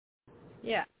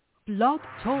Yeah. Blog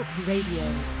Talk Radio.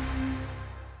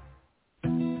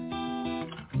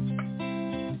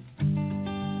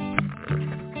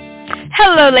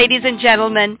 Hello, ladies and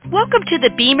gentlemen. Welcome to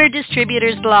the BEMER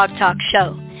Distributors Blog Talk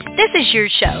Show. This is your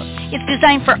show. It's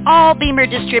designed for all BEMER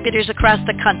distributors across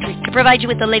the country to provide you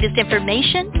with the latest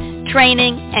information,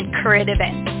 training, and current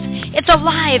events. It's a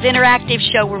live, interactive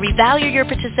show where we value your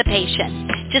participation.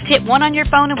 Just hit 1 on your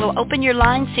phone and we'll open your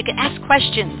lines so you can ask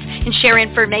questions and share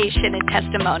information and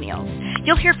testimonials.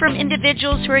 You'll hear from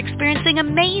individuals who are experiencing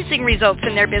amazing results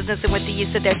in their business and with the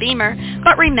use of their BEMER.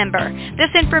 But remember,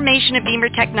 this information of BEMER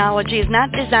technology is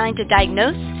not designed to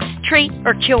diagnose, treat,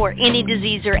 or cure any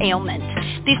disease or ailment.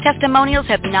 These testimonials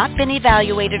have not been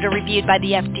evaluated or reviewed by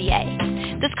the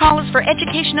FDA. This call is for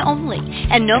education only,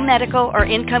 and no medical or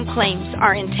income claims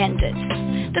are intended.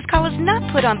 This call is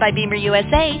not put on by BEMER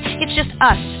USA. It's just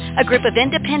us, a group of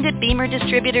independent BEMER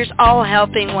distributors all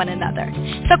helping one another.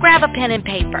 So grab a pen and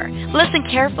paper, listen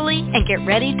carefully, and get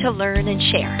ready to learn and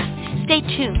share. Stay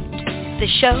tuned. The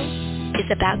show is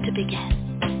about to begin.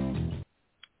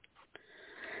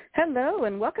 Hello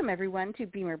and welcome everyone to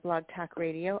BEMER Blog Talk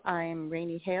Radio. I'm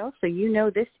Raini Hale, so you know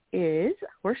this is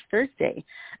Horse Thursday.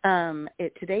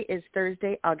 Today is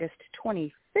Thursday, August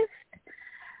 25th.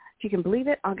 If you can believe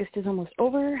it, August is almost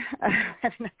over. I'm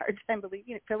having a hard time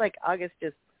believing it. I feel like August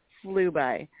just flew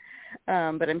by.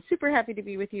 But I'm super happy to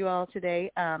be with you all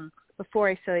today. Before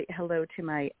I say hello to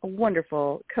my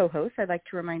wonderful co-host, I'd like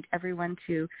to remind everyone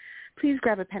to please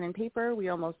grab a pen and paper. We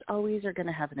almost always are going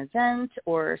to have an event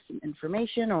or some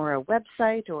information or a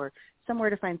website or somewhere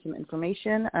to find some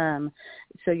information.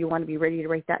 So you want to be ready to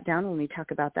write that down when we talk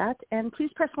about that. And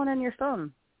please press 1 on your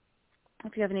phone.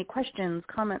 If you have any questions,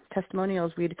 comments,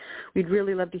 testimonials, we'd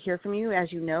really love to hear from you.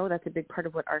 As you know, that's a big part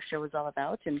of what our show is all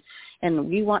about, and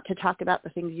we want to talk about the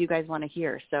things you guys want to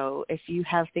hear. So if you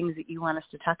have things that you want us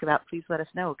to talk about, please let us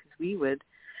know, because we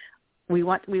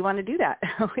want to do that.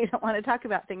 We don't want to talk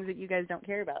about things that you guys don't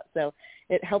care about. So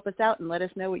help us out and let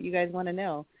us know what you guys want to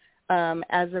know.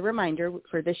 As a reminder,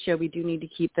 for this show, we do need to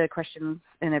keep the questions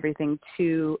and everything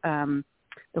to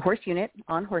the horse unit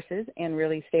on horses and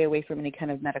really stay away from any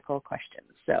kind of medical questions.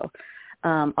 So,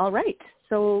 all right.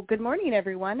 So good morning,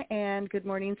 everyone, and good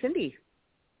morning, Cindy.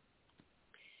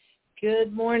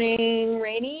 Good morning,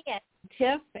 Raini and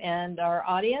Tiff and our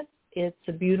audience. It's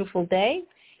a beautiful day,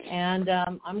 and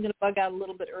I'm going to bug out a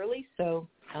little bit early, so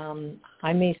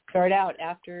I may start out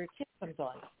after Tiff comes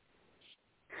on.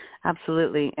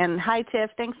 Absolutely. And hi, Tiff.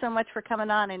 Thanks so much for coming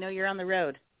on. I know you're on the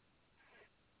road.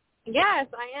 Yes,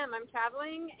 I am. I'm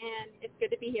traveling, and it's good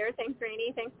to be here. Thanks,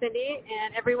 Raini. Thanks, Cindy,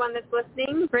 and everyone that's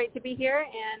listening. Great to be here,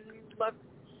 and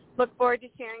look forward to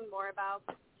sharing more about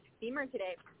BEMER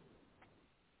today.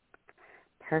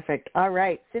 Perfect. All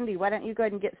right. Cindy, why don't you go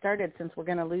ahead and get started, since we're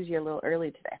going to lose you a little early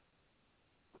today.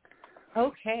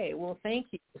 Okay. Well, thank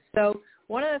you. So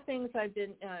one of the things I've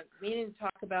been meaning to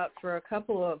talk about for a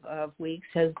couple of weeks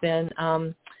has been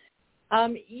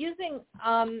using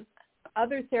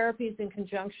other therapies in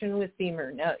conjunction with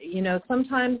BEMER. Now,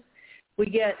 sometimes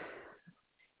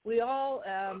we all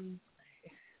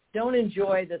don't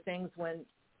enjoy the things when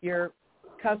your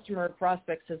customer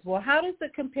prospect says, well, how does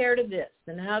it compare to this?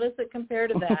 And how does it compare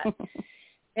to that?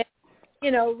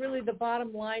 And, really the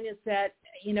bottom line is that,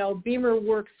 BEMER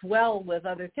works well with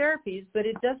other therapies, but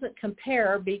it doesn't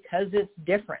compare because it's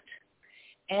different.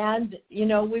 And,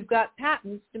 we've got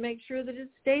patents to make sure that it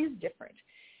stays different.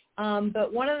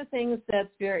 But one of the things that's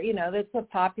very, that's a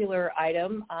popular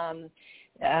item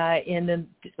in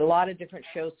a lot of different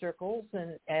show circles,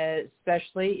 and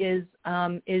especially is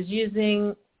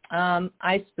using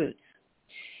ice boots.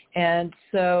 And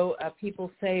so people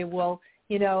say, well,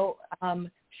 can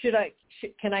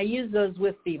I use those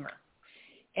with BEMER?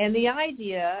 And the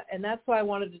idea, and that's why I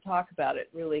wanted to talk about it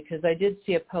really, because I did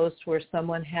see a post where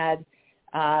someone had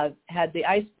the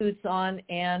ice boots on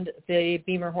and the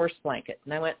BEMER horse blanket.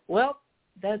 And I went, well,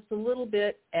 that's a little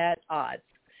bit at odds.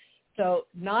 So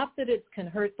not that it can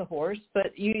hurt the horse,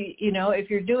 but if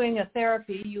you're doing a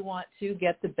therapy, you want to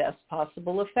get the best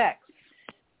possible effects.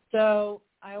 So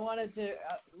I wanted to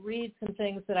read some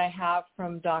things that I have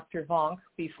from Dr. Vonk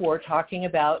before talking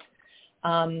about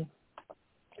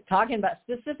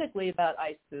specifically about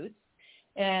ice boots,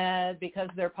 and because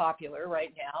they're popular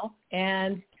right now,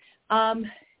 and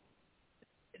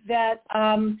that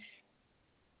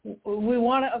we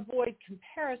want to avoid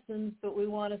comparisons, but we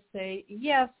want to say,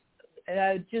 yes,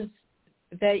 just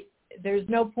that there's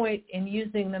no point in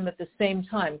using them at the same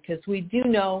time, because we do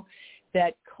know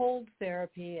that cold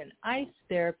therapy and ice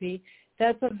therapy,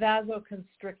 that's a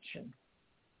vasoconstriction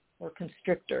or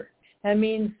constrictor. That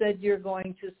means that you're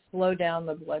going to slow down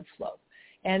the blood flow.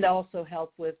 and also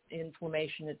help with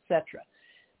inflammation, etc.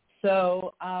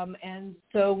 So, and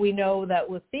so we know that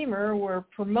with BEMER, we're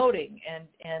promoting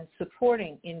and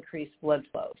supporting increased blood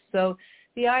flow. So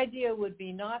the idea would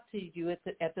be not to do it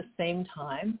at the same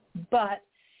time, but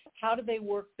how do they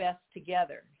work best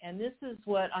together? And this is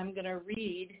what I'm going to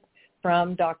read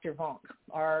from Dr. Vonk,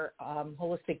 our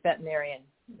holistic veterinarian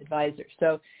advisor.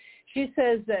 So she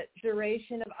says that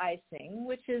duration of icing,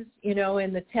 which is, in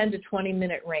the 10 to 20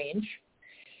 minute range,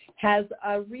 has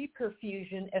a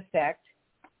reperfusion effect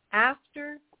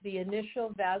after the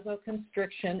initial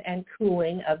vasoconstriction and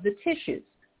cooling of the tissues.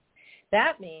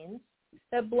 That means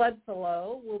that blood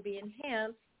flow will be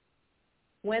enhanced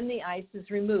when the ice is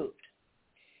removed.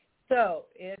 So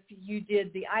if you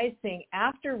did the icing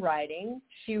after riding,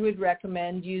 she would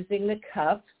recommend using the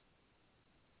cuffs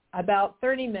about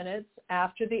 30 minutes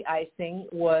after the icing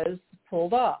was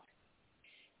pulled off.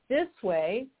 This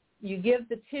way, you give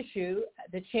the tissue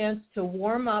the chance to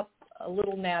warm up a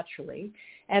little naturally,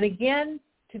 and again,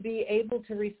 to be able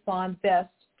to respond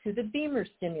best to the BEMER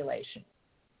stimulation.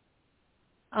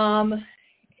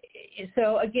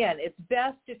 So again, it's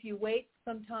best if you wait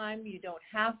some time. You don't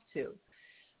have to.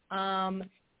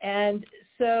 And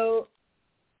so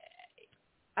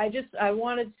I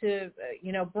wanted to,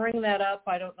 bring that up.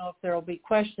 I don't know if there will be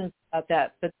questions about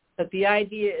that, but the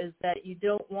idea is that you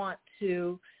don't want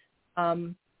to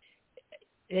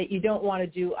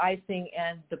do icing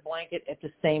and the blanket at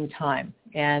the same time.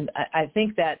 And I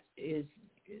think that is,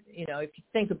 if you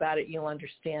think about it, you'll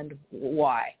understand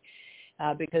why,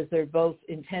 because they're both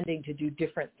intending to do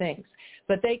different things.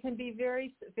 But they can be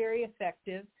very, very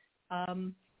effective,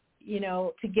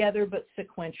 together but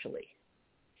sequentially.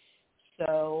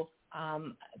 So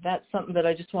that's something that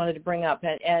I just wanted to bring up.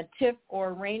 And Tiff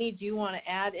or Raini, do you want to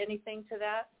add anything to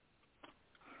that?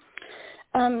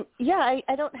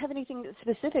 I don't have anything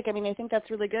specific. I mean, I think that's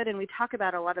really good. And we talk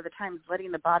about a lot of the times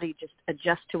letting the body just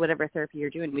adjust to whatever therapy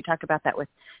you're doing. We talk about that with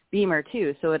BEMER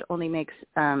too. So it only makes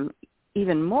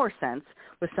even more sense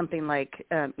with something like,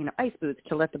 ice boots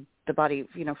to let the body,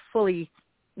 fully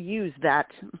use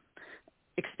that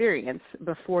experience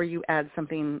before you add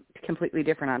something completely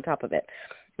different on top of it.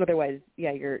 Otherwise,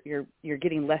 you're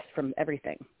getting less from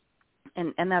everything.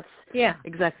 And that's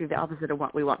exactly the opposite of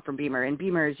what we want from BEMER. And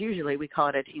BEMER is usually, we call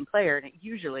it a team player, and it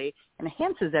usually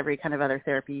enhances every kind of other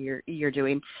therapy you're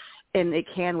doing. And it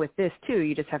can with this too.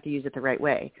 You just have to use it the right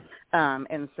way. I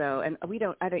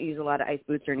don't use a lot of ice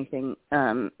boots or anything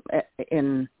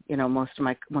in most of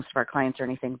our clients or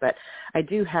anything, but I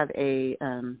do have a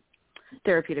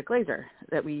therapeutic laser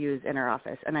that we use in our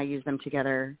office, and I use them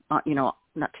together.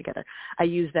 Not together. I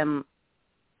use them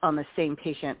on the same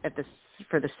patient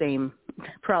for the same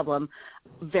problem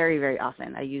very, very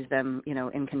often. I use them,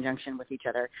 in conjunction with each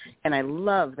other, and I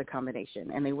love the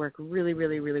combination, and they work really,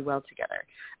 really, really well together.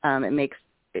 It makes,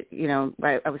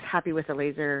 I was happy with the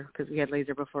laser because we had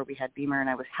laser before we had BEMER, and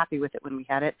I was happy with it when we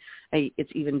had it.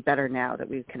 It's even better now that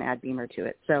we can add BEMER to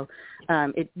it. So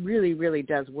it really, really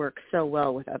does work so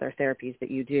well with other therapies that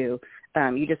you do.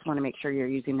 You just want to make sure you're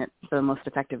using it for the most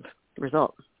effective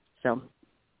result. So.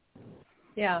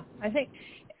 Yeah, I think,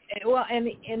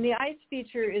 and the ice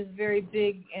feature is very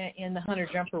big in the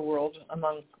hunter-jumper world,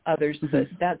 among others, but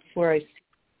that's where I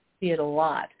see it a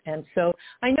lot. And so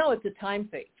I know it's a time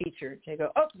feature. They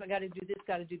go, I got to do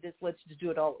this, let's just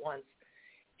do it all at once.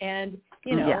 And,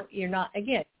 you're not,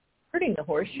 again, hurting the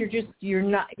horse. You're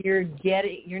not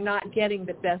getting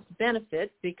the best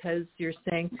benefit because you're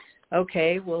saying,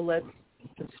 okay, well, let's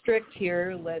constrict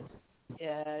here, let's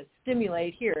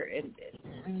stimulate here.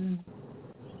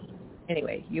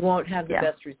 Anyway, you won't have the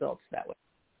best results that way.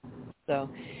 So,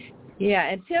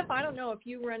 and Tiff, I don't know if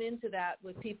you run into that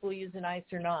with people using ice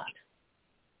or not.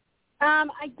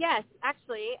 Yes,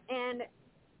 actually, and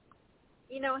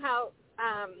how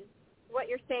what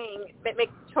you're saying, it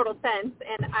makes total sense,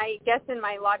 and I guess in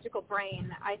my logical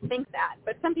brain, I think that,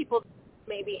 but some people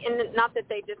maybe, and not that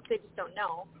they just don't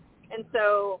know, and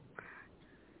so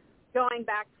going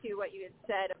back to what you had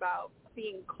said about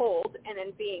being cold and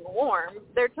then being warm,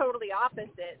 they're totally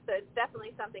opposite. So it's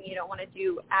definitely something you don't want to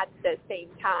do at the same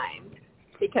time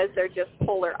because they're just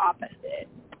polar opposite.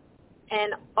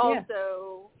 And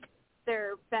also,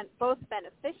 they're both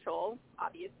beneficial,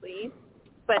 obviously,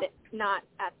 but not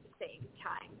at the same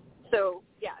time. So,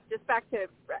 just back to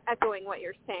echoing what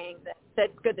you're saying,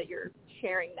 that's good that you're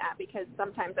sharing that because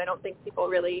sometimes I don't think people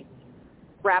really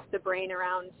wrap the brain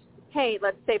around, hey,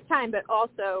 let's save time, but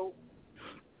also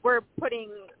we're putting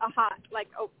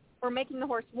we're making the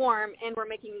horse warm and we're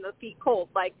making the feet cold.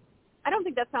 Like, I don't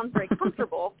think that sounds very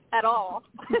comfortable at all.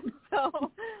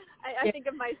 So I think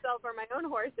of myself or my own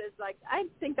horses, like I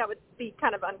think that would be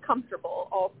kind of uncomfortable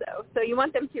also. So you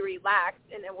want them to relax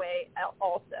in a way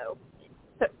also.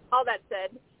 So all that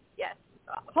said, yes,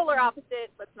 polar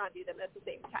opposite, let's not do them at the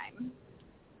same time.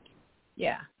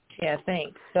 Yeah,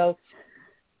 thanks. So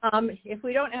if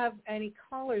we don't have any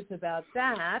callers about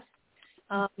that.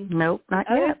 Nope, not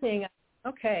yet.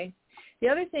 Okay. The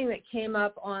other thing that came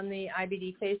up on the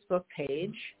IBD Facebook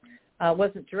page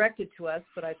wasn't directed to us,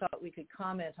 but I thought we could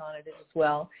comment on it as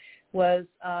well, was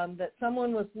that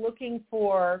someone was looking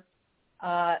for,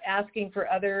 asking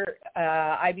for other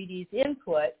IBD's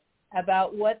input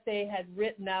about what they had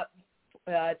written up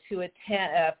to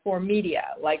attend for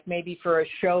media, like maybe for a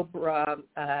show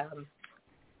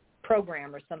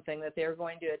program or something that they were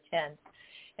going to attend.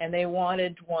 And they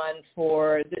wanted one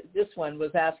for, this one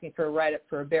was asking for a write-up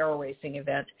for a barrel racing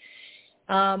event.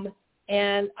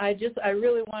 And I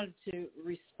really wanted to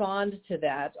respond to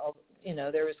that.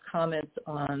 There was comments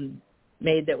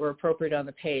made that were appropriate on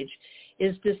the page,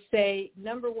 is to say,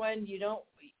 number one,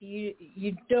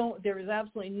 there is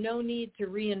absolutely no need to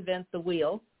reinvent the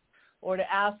wheel or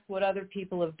to ask what other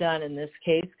people have done in this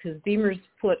case, because BEMER's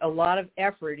put a lot of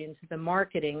effort into the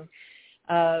marketing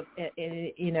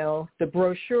the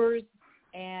brochures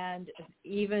and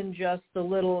even just the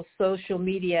little social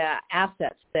media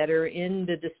assets that are in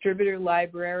the distributor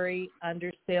library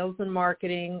under sales and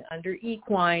marketing, under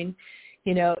equine.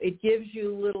 It gives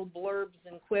you little blurbs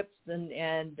and quips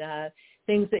and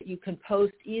things that you can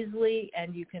post easily,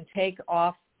 and you can take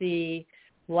off the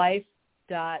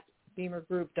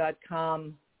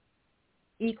life.bemergroup.com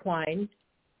equine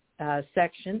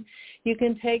section. You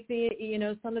can take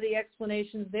some of the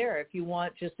explanations there. If you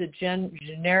want just a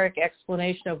generic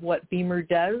explanation of what BEMER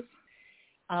does,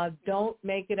 don't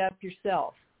make it up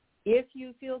yourself. If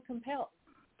you feel compelled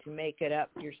to make it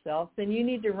up yourself, then you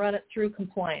need to run it through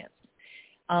compliance.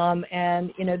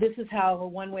 This is how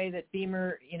one way that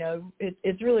BEMER,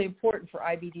 it's really important for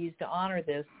IBDs to honor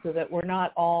this so that we're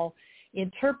not all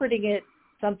interpreting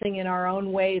something in our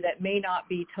own way that may not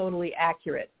be totally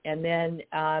accurate, and then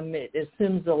it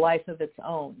assumes a life of its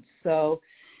own. So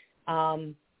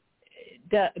BEMER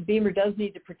does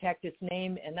need to protect its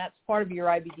name, and that's part of your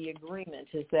IBD agreement,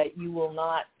 is that you will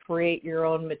not create your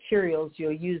own materials.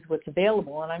 You'll use what's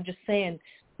available. And I'm just saying,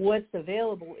 what's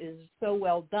available is so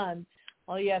well done.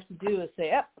 All you have to do is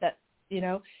say,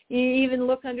 you even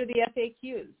look under the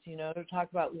FAQs, to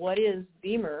talk about what is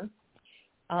BEMER,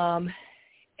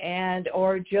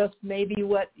 or just maybe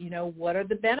what are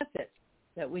the benefits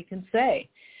that we can say.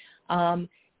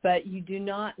 But you do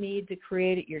not need to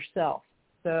create it yourself.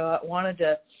 So I wanted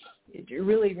to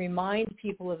really remind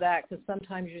people of that, because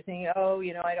sometimes you're thinking, I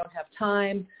don't have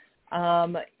time,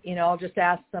 I'll just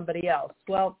ask somebody else.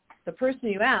 Well, the person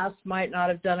you asked might not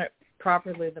have done it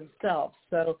properly themselves.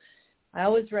 So I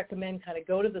always recommend kind of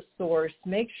go to the source,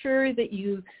 make sure that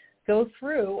you go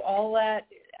through all that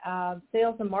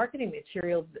sales and marketing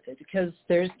material, because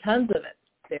there's tons of it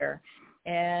there.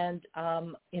 And,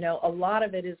 a lot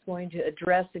of it is going to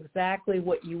address exactly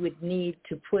what you would need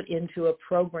to put into a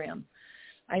program.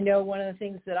 I know one of the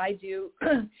things that I do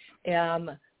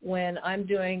when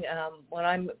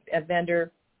I'm a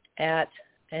vendor at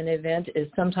an event is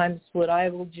sometimes what I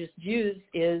will just use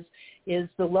is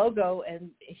the logo, and,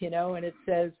 and it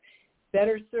says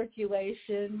better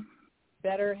circulation,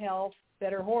 better health,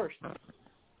 better horse.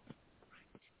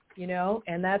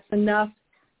 And that's enough.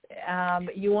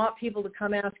 You want people to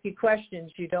come ask you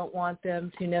questions. You don't want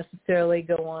them to necessarily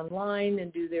go online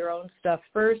and do their own stuff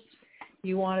first.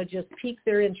 You want to just pique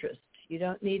their interest. You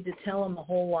don't need to tell them a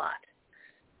whole lot.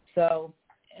 So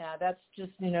that's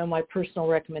just, my personal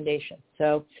recommendation.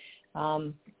 So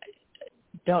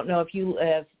don't know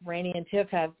if Raini and Tiff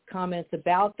have comments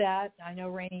about that. I know,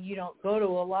 Raini, you don't go to a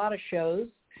lot of shows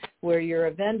where you're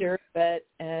a vendor, but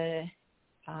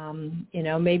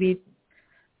maybe,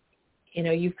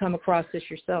 you've come across this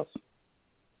yourself.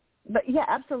 But yeah,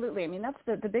 absolutely. I mean, that's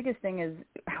the biggest thing is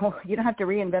you don't have to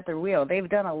reinvent the wheel. They've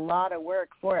done a lot of work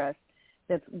for us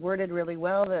that's worded really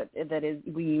well, that is,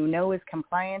 is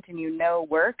compliant and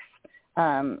works.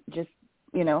 Just,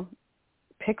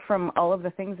 pick from all of the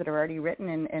things that are already written,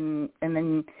 and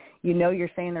then you're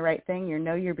saying the right thing,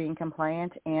 you're being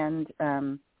compliant, and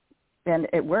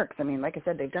it works. I mean, like I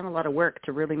said, they've done a lot of work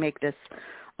to really make this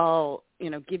all,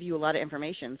 give you a lot of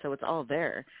information, so it's all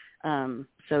there.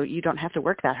 So you don't have to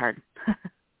work that hard.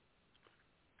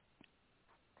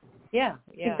 Yeah.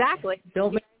 Exactly.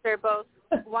 They're both,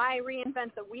 why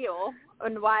reinvent the wheel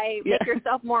and why make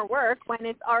yourself more work when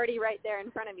it's already right there in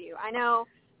front of you? I know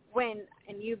and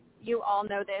you all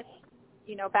know this,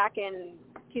 back in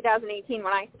 2018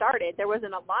 when I started, there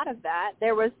wasn't a lot of that.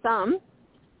 There was some,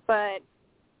 but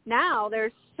now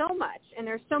there's so much, and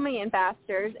there's so many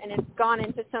ambassadors, and it's gone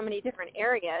into so many different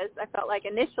areas. I felt like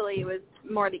initially it was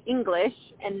more the English,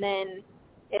 and then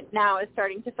it now is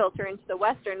starting to filter into the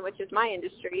Western, which is my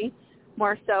industry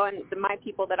more so, and my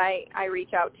people that I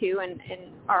reach out to and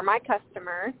are my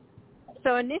customers.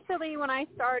 So initially when I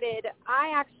started,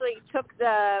 I actually took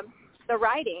the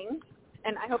writing,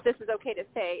 and I hope this is okay to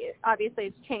say. Obviously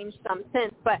it's changed some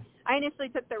since, but I initially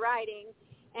took the writing,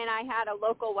 and I had a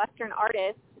local Western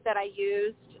artist that I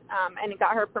used and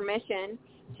got her permission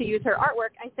to use her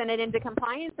artwork. I sent it into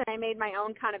compliance, and I made my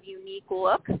own kind of unique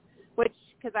look, which,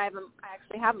 because I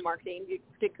actually have a marketing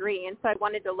degree, and so I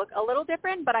wanted to look a little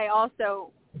different, but I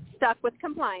also stuck with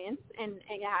compliance and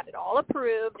had it all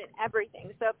approved and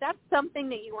everything. So if that's something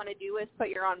that you want to do, is put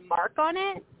your own mark on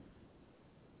it.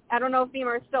 I don't know if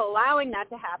BEMER is still allowing that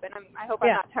to happen. I hope I'm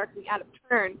not talking out of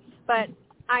turn, but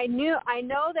I know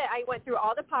that I went through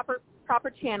all the proper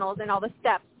channels and all the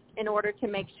steps in order to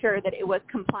make sure that it was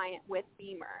compliant with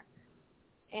BEMER.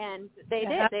 And they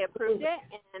did. They approved it,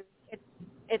 and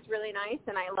it's really nice,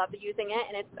 and I love using it.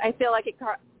 And I feel like it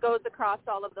goes across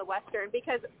all of the Western,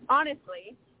 because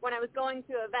honestly, when I was going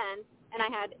to events and I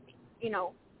had,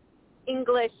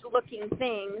 English-looking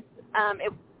things,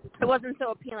 it wasn't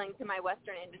so appealing to my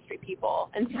Western industry people.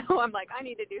 And so I'm like, I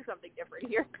need to do something different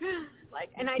here.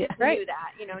 And I just knew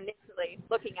that, initially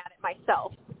looking at it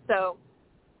myself. So,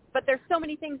 but there's so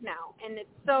many things now, and it's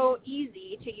so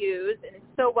easy to use, and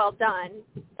it's so well done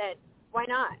that why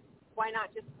not? Why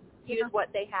not just use what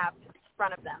they have in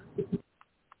front of them?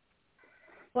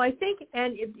 Well, I think,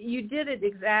 and you did it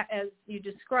as you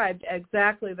described,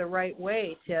 exactly the right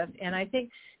way, Tiff. And I think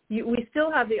we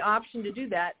still have the option to do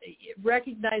that,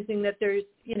 recognizing that there's,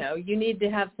 you need to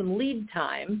have some lead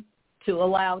time to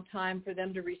allow time for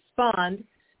them to respond.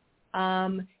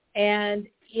 And,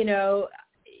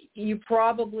 you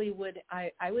probably would,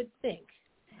 I would think,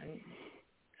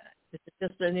 this is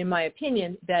just in my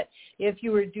opinion, that if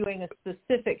you were doing a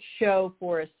specific show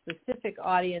for a specific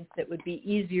audience, it would be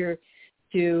easier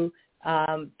to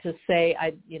say,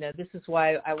 this is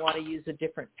why I want to use a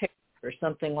different picture or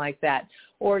something like that,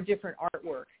 or different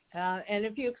artwork. And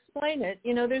if you explain it,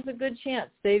 there's a good chance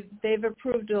they've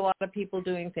approved a lot of people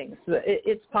doing things. So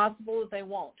it's possible that they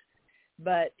won't,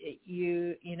 but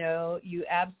you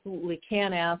absolutely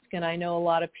can ask. And I know a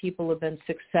lot of people have been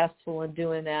successful in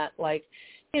doing that, like,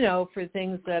 for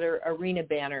things that are arena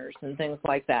banners and things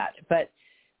like that. But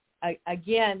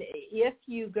again, if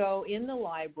you go in the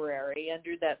library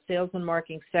under that sales and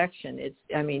marketing section,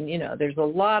 there's a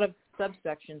lot of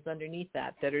subsections underneath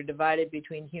that are divided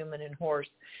between human and horse.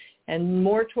 And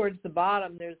more towards the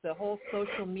bottom, there's the whole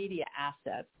social media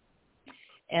assets.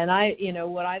 And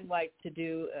what I'd like to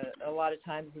do a lot of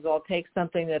times is I'll take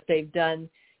something that they've done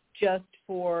just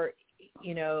for,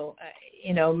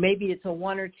 maybe it's a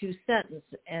 1 or 2 sentence,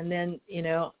 and then,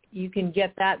 you can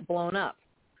get that blown up.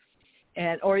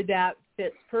 Or that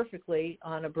fits perfectly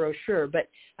on a brochure. But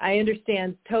I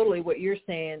understand totally what you're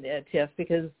saying, Tiff,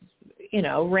 because,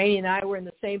 Rainey and I were in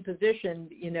the same position,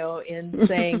 in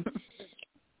saying,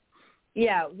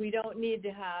 we don't need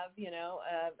to have,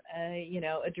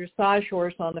 a dressage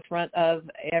horse on the front of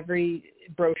every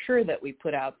brochure that we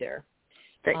put out there.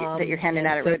 That you're handing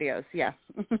out at rodeos, yeah.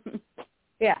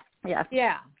 Yeah.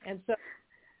 Yeah.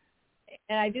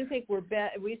 And I do think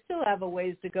we still have a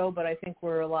ways to go, but I think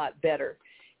we're a lot better.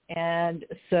 And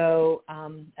so,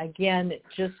 again,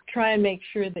 just try and make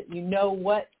sure that you know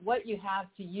what you have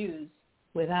to use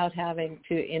without having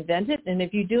to invent it. And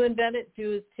if you do invent it,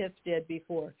 do as Tiff did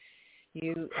before.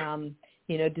 You,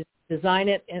 design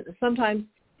it. And sometimes,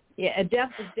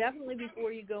 definitely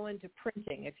before you go into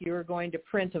printing, if you're going to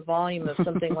print a volume of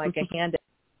something like a handout,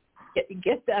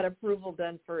 get that approval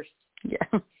done first.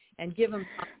 Yeah. And give them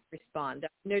time to respond.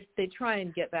 They try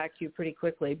and get back to you pretty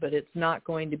quickly, but it's not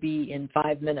going to be in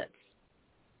 5 minutes.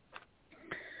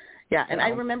 Yeah, and I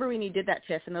remember when you did that,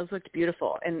 Tiff, and those looked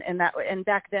beautiful. And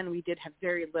back then we did have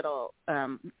very little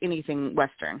anything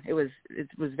Western. It was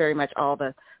very much all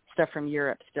the stuff from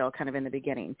Europe still, kind of in the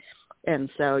beginning.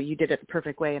 And so you did it the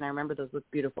perfect way, and I remember those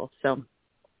looked beautiful. So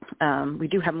we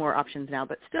do have more options now,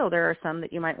 but still there are some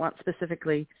that you might want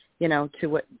specifically, to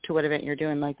what event you're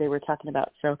doing, like they were talking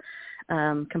about. So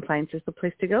compliance is the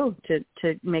place to go to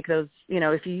make those,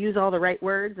 if you use all the right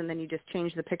words and then you just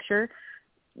change the picture,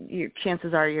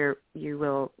 chances are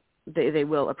they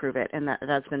will approve it. And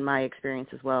that's been my experience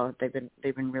as well. They've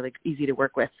been really easy to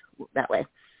work with that way.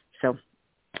 So,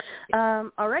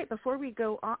 all right, before we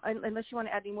go on, unless you want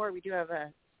to add any more, we do have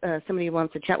somebody who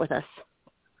wants to chat with us.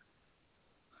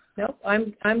 Nope,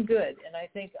 I'm good, and I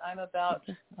think I'm about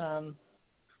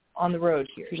on the road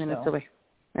here. 2 minutes away.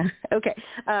 Okay.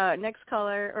 Next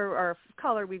caller or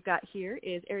caller we've got here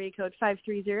is area code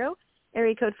 530.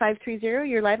 Area code 530.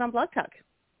 You're live on Blog Talk.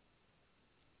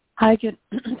 Hi. Good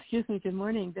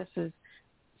morning. This is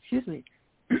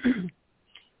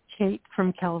Kate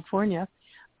from California.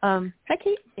 Hi,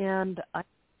 Kate. And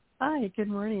hi. Good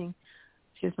morning.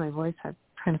 Excuse my voice. I'm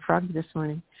kind of froggy this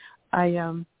morning.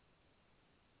 I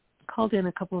called in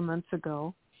a couple of months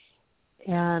ago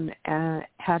and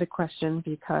had a question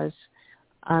because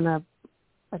on a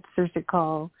Thursday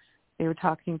call they were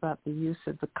talking about the use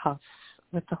of the cuffs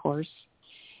with the horse,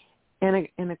 and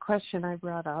a question I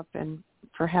brought up, and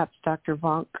perhaps Dr.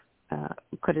 Vonk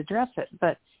could address it.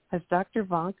 But has Dr.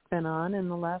 Vonk been on in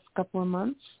the last couple of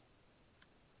months?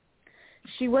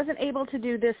 She wasn't able to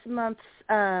do this month's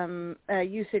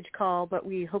usage call, but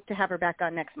we hope to have her back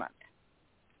on next month.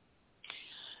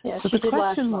 Yeah, so she the did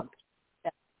last question month.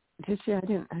 Did she? I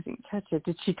didn't catch it.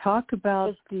 Did she talk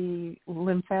about the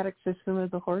lymphatic system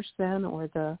of the horse then, or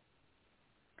the?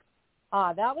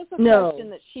 That was a question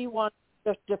that she wanted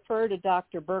to defer to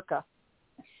Dr. Burka,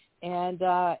 and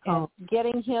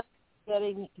getting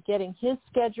his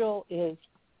schedule is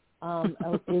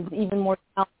even more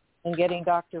challenging than getting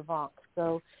Dr. Vonk.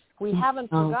 So we haven't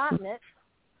forgotten it,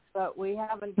 but we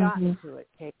haven't gotten to it,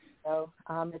 Kate. So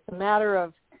it's a matter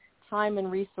of time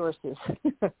and resources.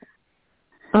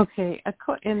 Okay,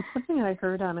 and something I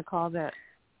heard on a call that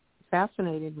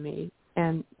fascinated me,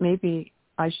 and maybe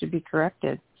I should be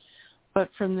corrected, but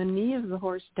from the knee of the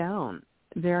horse down,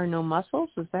 there are no muscles.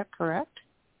 Is that correct?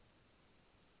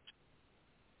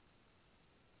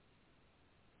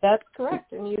 That's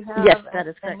correct, and you have. Yes, that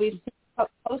is correct. And we've seen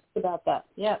posts about that.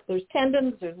 Yeah, there's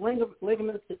tendons, there's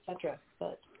ligaments, etc.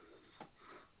 But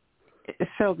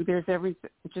so there's everything,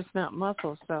 just not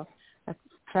muscles. So that's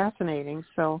fascinating.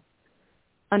 So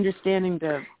understanding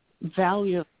the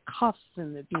value of cuffs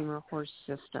in the BEMER horse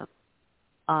system,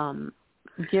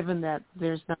 given that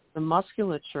there's not the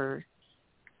musculature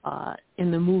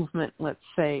in the movement, let's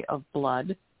say, of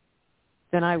blood,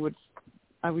 then I would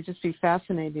just be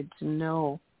fascinated to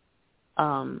know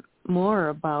more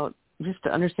about, just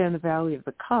to understand the value of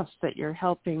the cuffs, that you're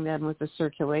helping then with the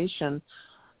circulation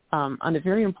on a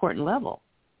very important level,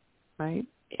 right?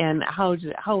 And how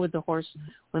would the horse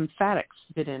lymphatics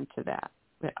fit into that?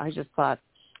 I just thought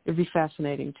it'd be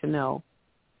fascinating to know.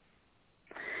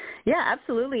 Yeah,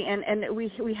 absolutely. And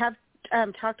we have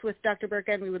talked with Dr.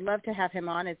 Burka, and we would love to have him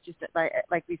on. It's just that,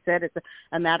 like we said, it's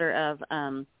a matter of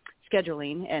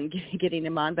scheduling and getting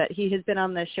him on. But he has been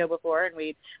on the show before, and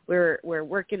we're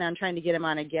working on trying to get him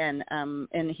on again.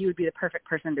 And he would be the perfect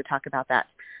person to talk about that.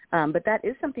 But that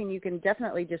is something you can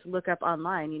definitely just look up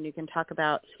online, and you can talk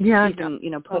about. Yeah, you can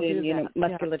put in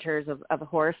musculatures of a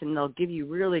horse, and they'll give you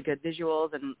really good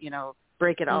visuals, and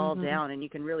break it all down, and you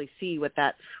can really see what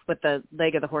the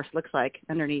leg of the horse looks like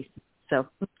underneath. So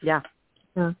yeah.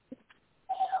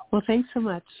 Well, thanks so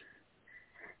much.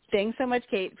 Thanks so much,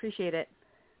 Kate. Appreciate it.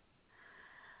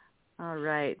 All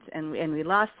right, and we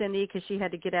lost Cindy because she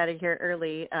had to get out of here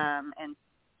early.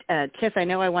 And Tiff, I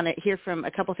know I want to hear from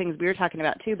a couple things we were talking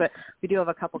about too, but we do have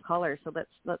a couple callers, so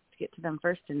let's get to them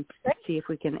first and see if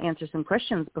we can answer some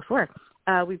questions before.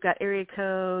 We've got area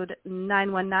code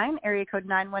 919. Area code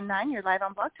 919. You're live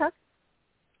on Blog Talk.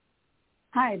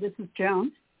 Hi, this is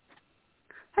Joan.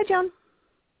 Hi, Joan.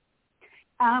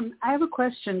 I have a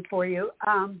question for you.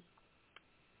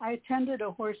 I attended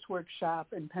a horse workshop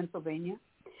in Pennsylvania,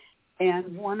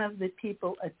 and one of the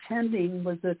people attending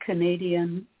was a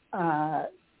Canadian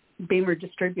BEMER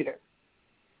distributor.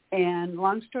 And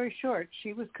long story short,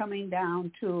 she was coming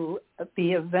down to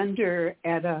be a vendor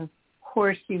at a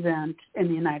horse event in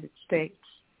the United States.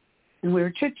 And we were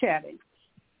chit-chatting.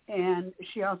 And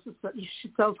she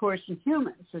sells horse and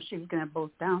human, so she was going to have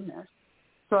both down there.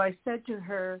 So I said to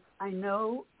her, I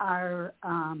know our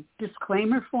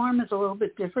disclaimer form is a little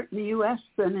bit different in the U.S.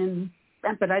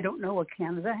 but I don't know what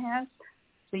Canada has.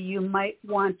 So you might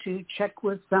want to check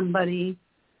with somebody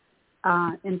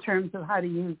in terms of how to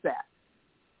use that.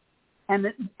 And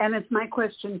it's my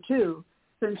question, too.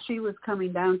 Since she was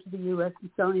coming down to the U.S. and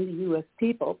selling to U.S.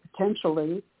 people,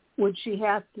 potentially, would she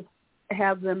have to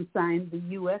have them sign the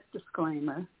U.S.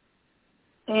 disclaimer?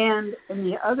 And in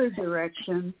the other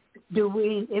direction,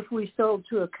 if we sold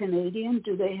to a Canadian,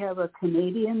 do they have a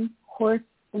Canadian horse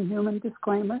and human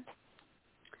disclaimer?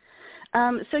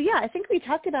 So yeah, I think we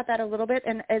talked about that a little bit,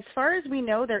 and as far as we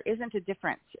know, there isn't a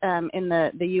difference in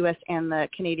the U.S. and the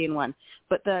Canadian one.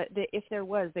 But if there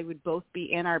was, they would both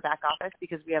be in our back office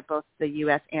because we have both the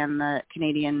U.S. and the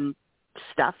Canadian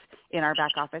stuff in our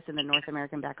back office, in the North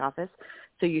American back office.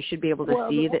 So you should be able to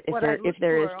see that if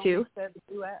there is two.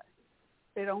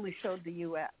 It only showed the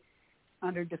U.S.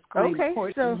 under disclaimer,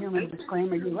 horse and human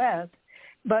disclaimer U.S.,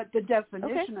 but the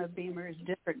definition of BEMER is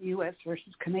different U.S.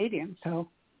 versus Canadian. So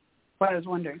what I was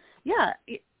wondering. Yeah,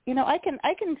 I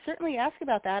can certainly ask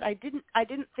about that. I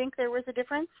didn't think there was a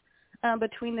difference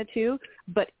between the two,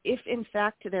 but if in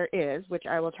fact there is, which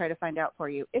I will try to find out for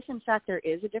you, if in fact there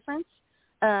is a difference,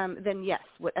 then yes,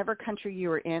 whatever country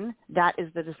you are in, that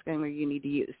is the disclaimer you need to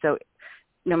use. So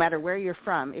no matter where you're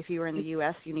from, if you are in the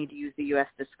U.S., you need to use the U.S.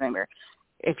 disclaimer.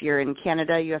 If you're in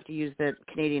Canada, you have to use the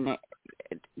Canadian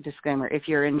disclaimer. If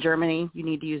you're in Germany, you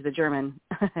need to use the German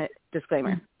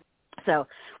disclaimer. So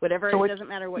whatever, it doesn't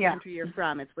matter what country you're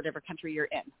from, it's whatever country you're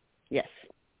in. Yes.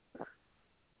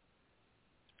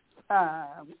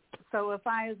 So if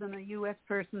I, as a U.S.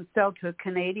 person, sell to a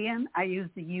Canadian, I use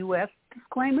the U.S.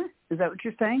 disclaimer? Is that what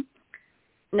you're saying?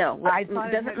 No,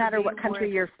 it doesn't matter what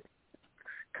country you're.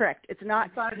 Correct. It's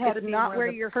not. It's not where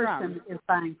you're from. Is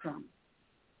buying from.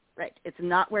 Right. It's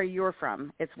not where you're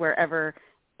from. It's wherever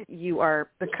you are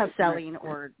selling,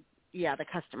 or the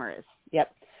customer is.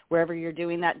 Yep. Wherever you're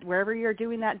doing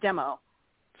that demo,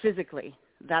 physically,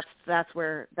 that's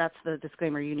the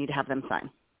disclaimer you need to have them sign.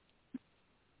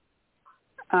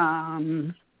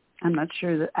 I'm not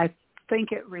sure that. I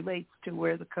think it relates to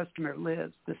where the customer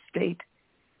lives, the state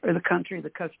or the country the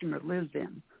customer lives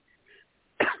in.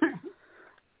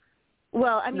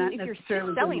 Well, I mean, if you're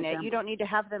selling it, you don't need to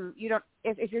have them. You don't.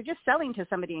 If you're just selling to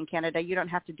somebody in Canada, you don't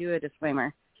have to do a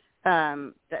disclaimer.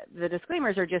 The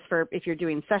disclaimers are just for if you're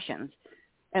doing sessions,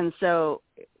 and so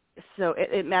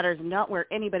it matters not where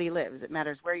anybody lives. It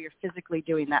matters where you're physically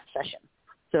doing that session.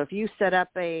 So if you set up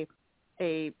a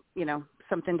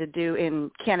something to do in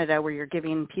Canada where you're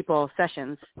giving people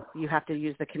sessions, you have to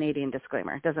use the Canadian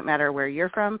disclaimer. It doesn't matter where you're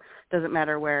from. It doesn't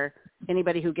matter where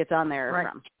anybody who gets on there is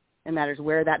from. It matters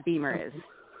where that BEMER is.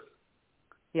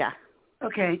 Yeah.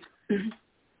 Okay.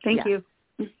 Thank you.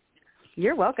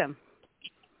 You're welcome.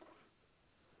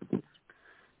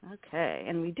 Okay.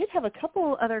 And we did have a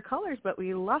couple other callers, but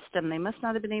we lost them. They must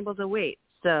not have been able to wait.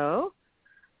 So,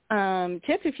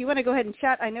 Tiff, if you want to go ahead and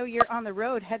chat, I know you're on the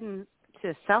road heading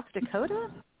to South Dakota.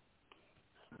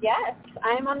 Yes,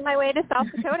 I'm on my way to South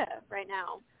Dakota right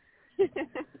now.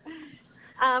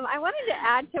 I wanted to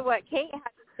add to what Kate had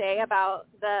to say about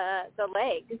the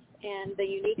legs and the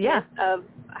uniqueness of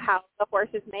how the horse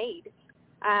is made.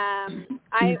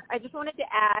 I just wanted to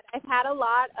add, I've had a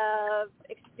lot of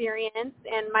experience,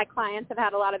 and my clients have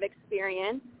had a lot of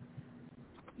experience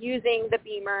using the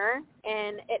BEMER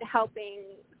and it helping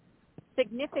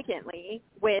significantly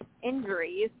with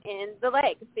injuries in the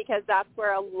legs, because that's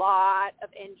where a lot of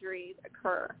injuries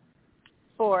occur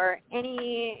for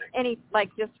any like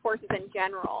just horses in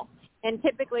general. And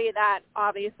typically that,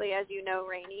 obviously, as you know,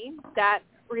 Rainey, that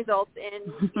results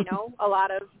in, a lot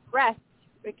of rest,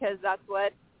 because that's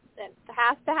what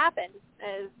has to happen,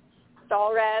 is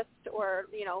stall rest or,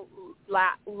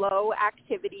 low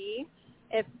activity,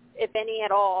 if any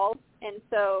at all. And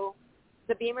so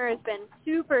the BEMER has been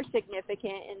super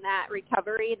significant in that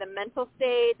recovery, the mental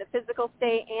state, the physical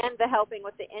state, and the helping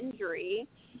with the injury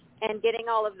and getting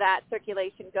all of that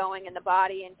circulation going in the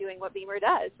body and doing what BEMER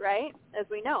does, right? As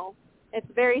we know, it's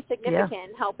very significant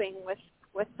in helping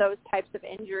with those types of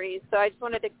injuries. So I just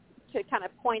wanted to kind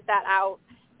of point that out,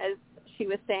 as she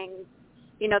was saying,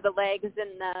 the legs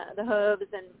and the hooves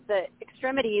and the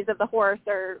extremities of the horse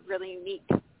are really unique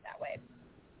that way.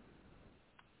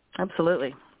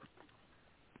 Absolutely.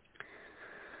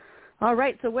 All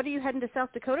right, so what are you heading to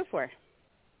South Dakota for?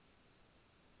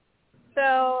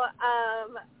 So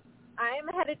I'm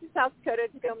headed to South Dakota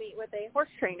to go meet with a horse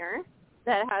trainer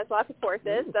that has lots of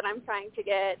horses that I'm trying to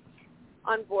get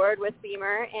on board with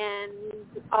BEMER, and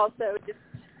also just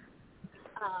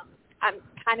I'm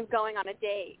kind of going on a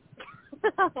date.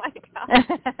 Oh my gosh.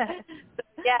 So,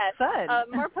 yes, fun.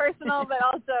 More personal, but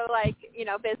also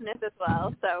business as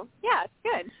well. So yeah, it's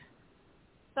good.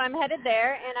 So I'm headed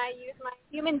there, and I use my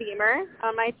human BEMER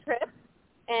on my trip,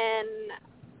 and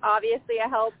obviously I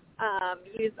help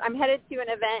I'm headed to an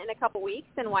event in a couple weeks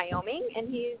in Wyoming, and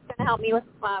he's going to help me with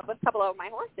a couple of my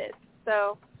horses.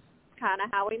 So kind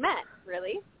of how we met,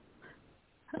 really.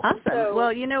 Awesome. So,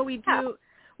 well,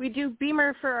 we do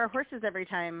BEMER for our horses every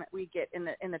time we get in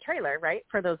the trailer, right,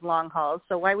 for those long hauls.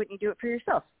 So why wouldn't you do it for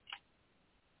yourself?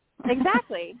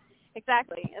 Exactly.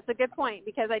 Exactly. That's a good point,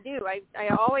 because I do. I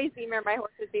always BEMER my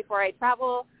horses before I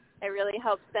travel. It really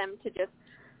helps them to just,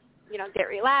 get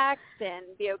relaxed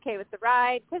and be okay with the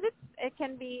ride, because it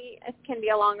can be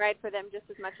a long ride for them just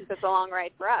as much as it's a long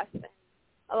ride for us. And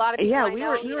a lot of people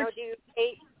do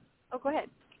Oh, go ahead.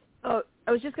 Oh,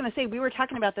 I was just going to say, we were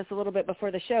talking about this a little bit before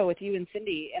the show with you and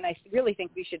Cindy, and I really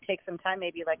think we should take some time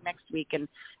maybe like next week and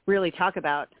really talk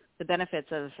about the benefits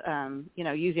of,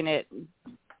 using it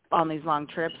on these long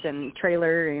trips and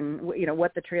trailer and,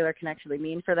 what the trailer can actually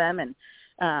mean for them. And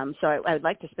so I would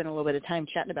like to spend a little bit of time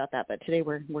chatting about that, but today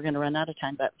we're going to run out of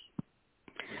time. But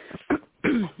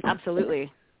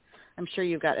absolutely. I'm sure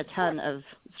you've got a ton of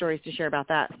stories to share about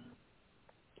that.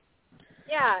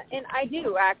 Yeah, and I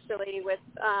do actually with,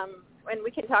 and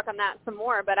we can talk on that some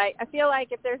more, but I feel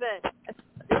like if there's I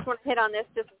just want to hit on this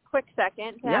just a quick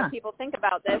second to have people think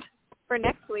about this for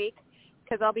next week,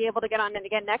 because I'll be able to get on it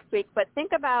again next week. But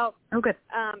think about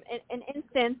an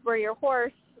instance where your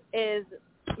horse is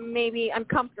maybe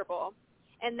uncomfortable,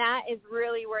 and that is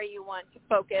really where you want to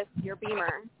focus your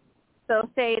BEMER. So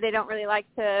say they don't really like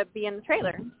to be in the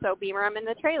trailer, so BEMER them in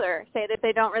the trailer. Say that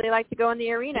they don't really like to go in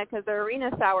the arena because their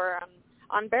arena's sour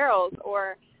on barrels,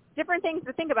 or different things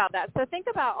to think about that. So think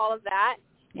about all of that,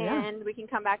 and we can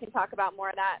come back and talk about more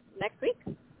of that next week.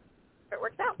 It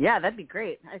works out. Yeah, that'd be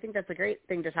great. I think that's a great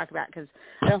thing to talk about because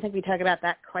I don't think we talk about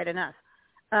that quite enough.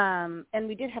 And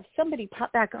we did have somebody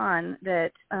pop back on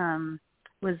that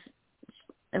was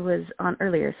on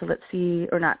earlier. So let's see,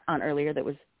 or not on earlier, that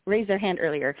was raised their hand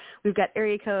earlier. We've got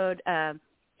area code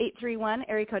 831.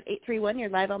 Area code 831. You're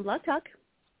live on Blog Talk.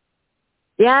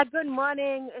 Yeah, good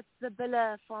morning. It's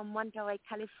Sibylla from Monterey,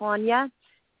 California.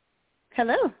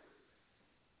 Hello.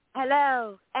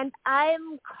 Hello, and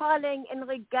I'm calling in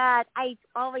regard, I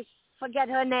always forget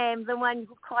her name, the one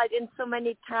who called in so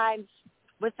many times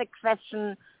with the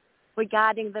question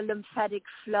regarding the lymphatic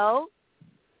flow.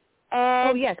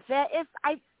 And there is,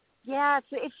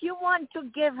 so if you want to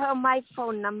give her my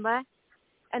phone number,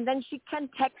 and then she can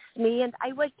text me, and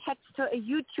I will text her a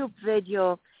YouTube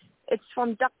video. It's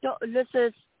from Dr.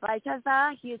 Ulysses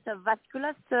Balthazar. He is a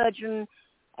vascular surgeon,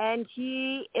 and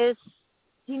he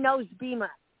knows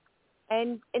BEMER.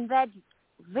 And in that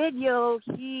video,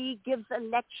 he gives a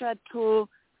lecture to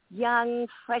young,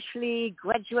 freshly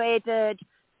graduated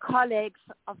colleagues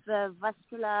of the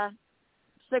vascular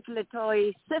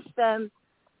circulatory system.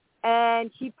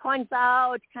 And he points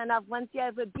out kind of once you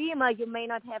have a BEMER, you may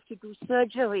not have to do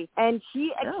surgery. And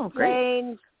he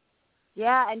explains,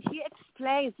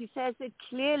 he says it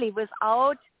clearly,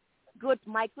 without good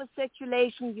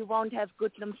microcirculation, you won't have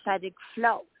good lymphatic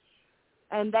flow.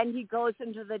 And then he goes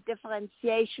into the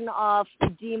differentiation of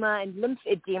edema and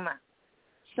lymphedema.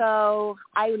 So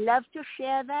I would love to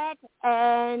share that,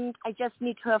 and I just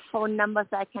need her phone number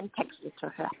so I can text it to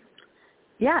her.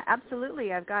 Yeah,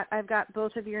 absolutely. I've got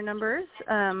both of your numbers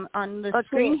on the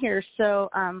screen here. So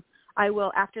I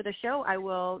will, after the show, I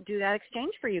will do that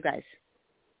exchange for you guys.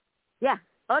 Yeah.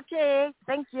 Okay.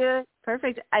 Thank you.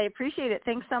 Perfect. I appreciate it.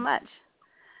 Thanks so much.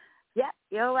 Yeah,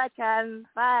 you're welcome.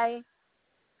 Bye.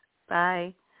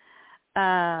 Bye.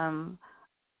 There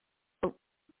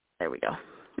we go.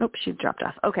 Oops, she dropped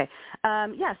off. Okay.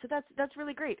 So that's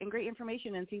really great and great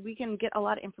information. And see, we can get a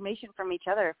lot of information from each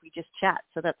other if we just chat.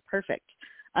 So that's perfect.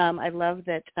 I love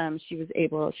that she's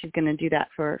going to do that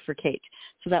for Kate.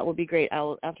 So that will be great.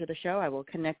 After the show, I will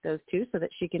connect those two so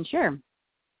that she can share.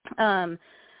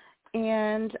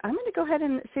 And I'm going to go ahead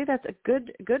and say that's a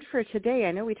good for today.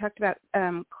 I know we talked about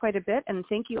quite a bit, and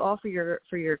thank you all for your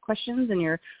questions and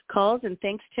your calls. And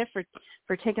thanks, Tiff,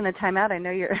 for taking the time out. I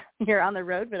know you're on the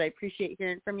road, but I appreciate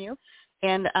hearing from you.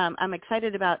 And I'm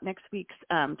excited about next week's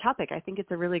topic. I think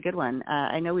it's a really good one.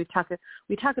 I know we talk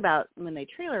about when they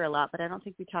trailer a lot, but I don't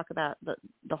think we talk about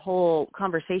the whole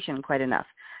conversation quite enough.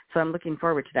 So I'm looking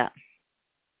forward to that.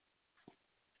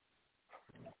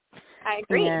 I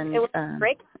agree. And, it was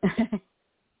great.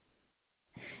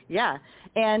 Yeah,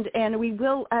 and we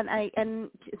will,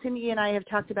 and Cindy and I have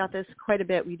talked about this quite a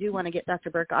bit. We do want to get Dr.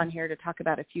 Burka on here to talk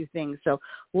about a few things. So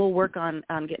we'll work on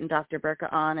getting Dr. Burka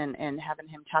on and having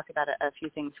him talk about a few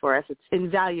things for us. It's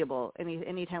invaluable.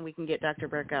 Anytime we can get Dr.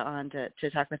 Burka on to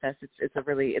talk with us,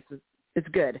 it's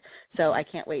good. So I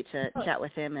can't wait to chat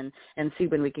with him and see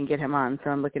when we can get him on. So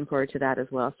I'm looking forward to that as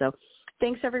well. So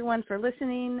thanks, everyone, for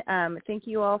listening. Thank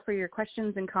you all for your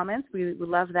questions and comments. We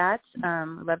love that.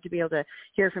 We'd love to be able to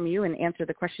hear from you and answer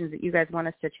the questions that you guys want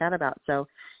us to chat about. So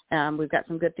we've got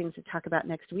some good things to talk about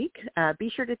next week. Be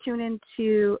sure to tune in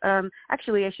to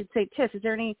actually, I should say, Tiff, is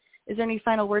there any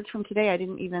final words from today? I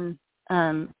didn't even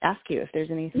ask you if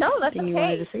there's anything you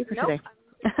wanted to say for today.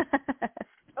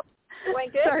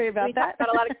 Went good. Sorry about that. We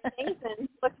talked about a lot of good things and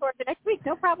look forward to next week.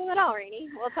 No problem at all, Rainey.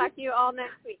 We'll talk to you all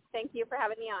next week. Thank you for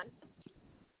having me on.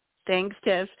 Thanks,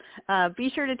 Tiff. Be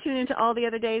sure to tune into all the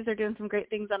other days. They're doing some great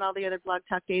things on all the other Blog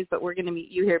Talk days, but we're going to meet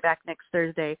you here back next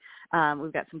Thursday.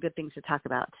 We've got some good things to talk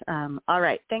about. All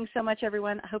right. Thanks so much,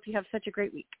 everyone. I hope you have such a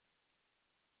great week.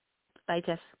 Bye,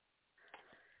 Tiff.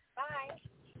 Bye.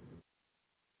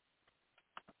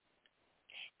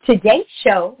 Today's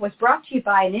show was brought to you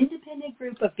by an independent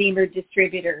group of BEMER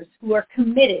distributors who are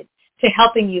committed to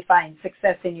helping you find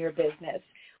success in your business.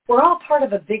 We're all part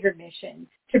of a bigger mission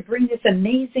to bring this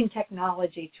amazing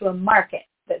technology to a market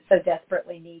that so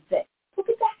desperately needs it. We'll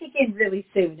be back again really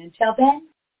soon. Until then,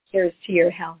 here's to your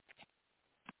health.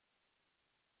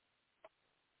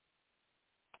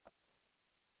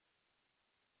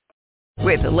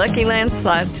 With the Lucky Land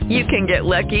Slots, you can get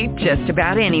lucky just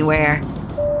about anywhere.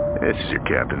 This is your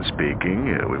captain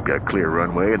speaking. We've got clear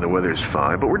runway and the weather's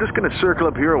fine, but we're just going to circle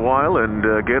up here a while and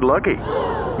get lucky.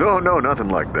 No, nothing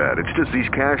like that. It's just these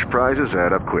cash prizes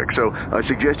add up quick. So I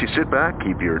suggest you sit back,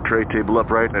 keep your tray table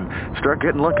upright, and start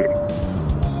getting lucky.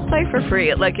 Play for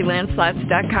free at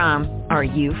LuckyLandSlots.com. Are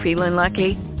you feeling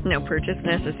lucky? No purchase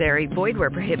necessary. Void where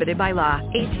prohibited by law.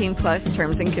 18+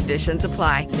 terms and conditions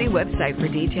apply. See website for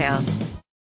details.